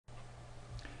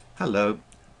Hello,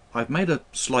 I've made a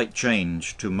slight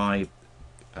change to my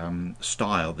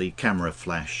style, the camera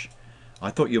flash. I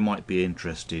thought you might be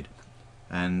interested,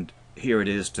 and here it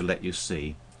is to let you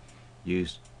see. You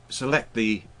select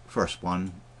the first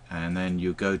one and then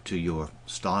you go to your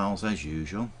styles as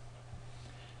usual,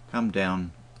 come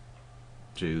down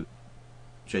to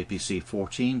JPC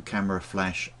 14 camera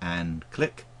flash and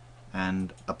click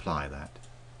and apply that.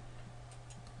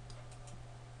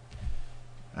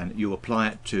 And you apply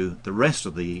it to the rest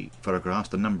of the photographs,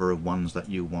 the number of ones that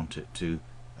you want it to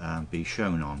be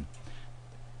shown on.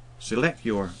 Select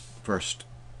your first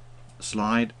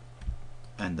slide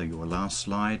and your last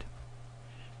slide.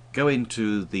 Go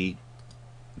into the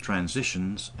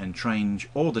transitions and change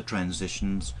all the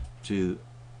transitions to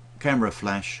camera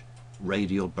flash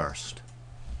radial burst.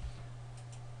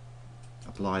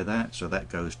 Apply that so that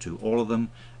goes to all of them,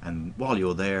 and while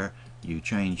you're there you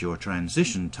change your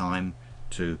transition time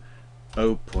to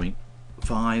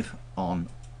 0.5 on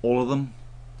all of them,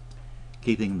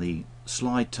 keeping the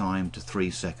slide time to 3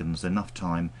 seconds, enough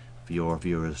time for your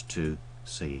viewers to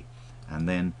see, and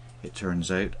then it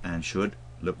turns out and should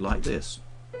look like this.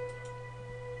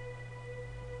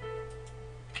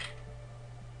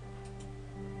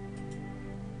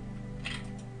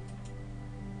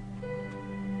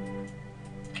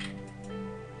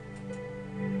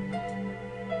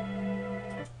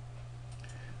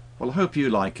 Well, I hope you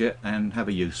like it and have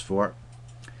a use for it.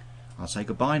 I'll say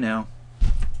goodbye now.